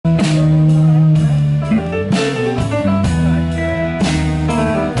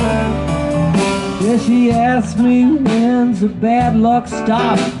She asked me, when's the bad luck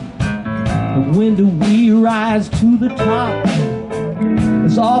stop? And when do we rise to the top?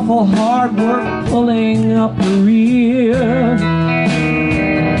 It's awful hard work pulling up the rear.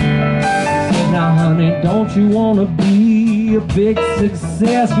 Said, now honey, don't you want to be a big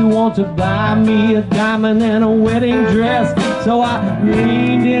success? You want to buy me a diamond and a wedding dress. So I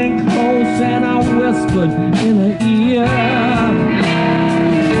leaned in close and I whispered in her ear,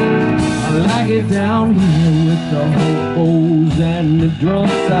 I like it down here with the hobos and the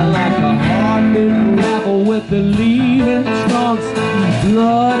drunks. I like a hard-bitten rapper with the leaving trunks.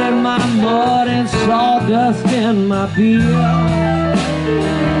 Blood in my mud and sawdust in my beer.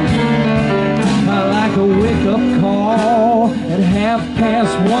 I like a wake-up call at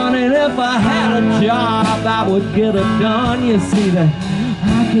 1:30, and if I had a job, I would get it done. You see that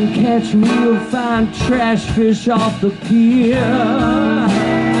I can catch real fine trash fish off the pier.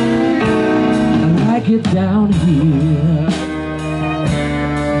 I like it down here.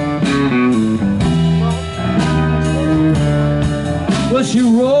 Well, she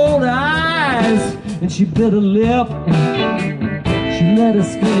rolled her eyes and she bit her lip. She let her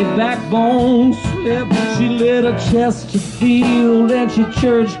skinny backbone slip. She lit her Chesterfield and she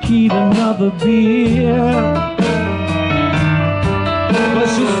church keyed another beer. But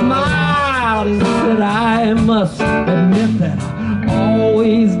she smiled and said, I must admit that I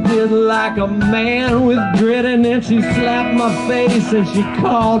always did like a man with grit. And then she slapped my face and she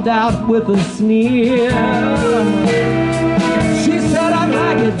called out with a sneer. She said, I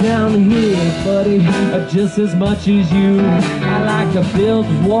like it down here, buddy, just as much as you. I like the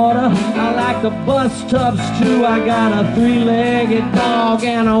Bilgewater, I like the bus tubs too. I got a three-legged dog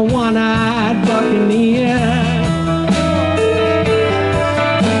and a one-eyed buccaneer.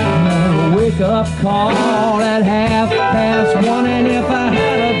 A wake-up call at 1:30, and if I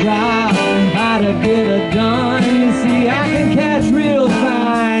had a job, I'd get it done. You see, I can catch real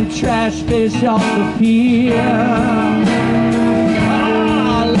fine trash fish off the pier.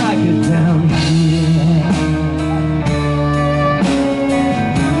 Down here.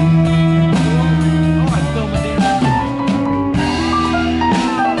 All right, fill my dear.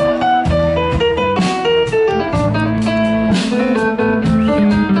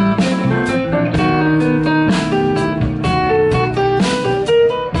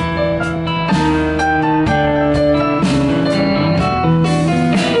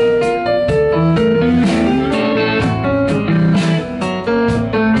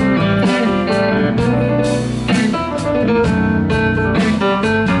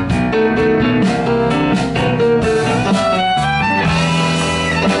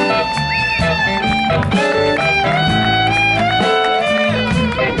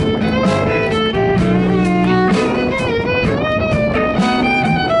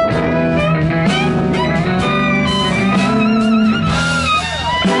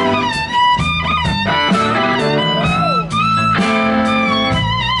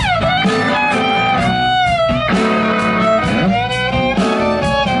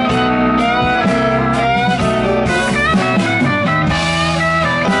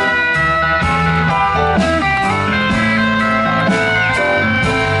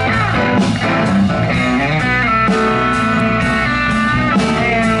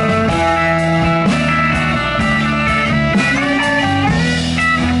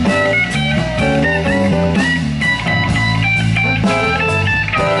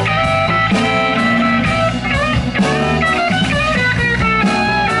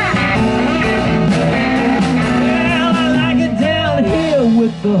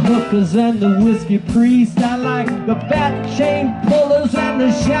 The hookers and the whiskey priest. I like the bat chain pullers and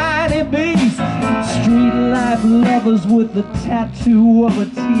the shiny beast. Street life lovers with the tattoo of a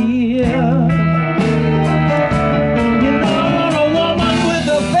tear. You know, a woman with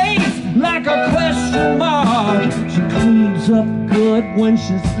a face like a question mark. She cleans up good when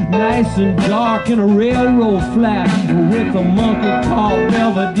she's nice and dark in a railroad flat with a monkey called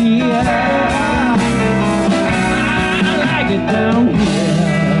Belvedere.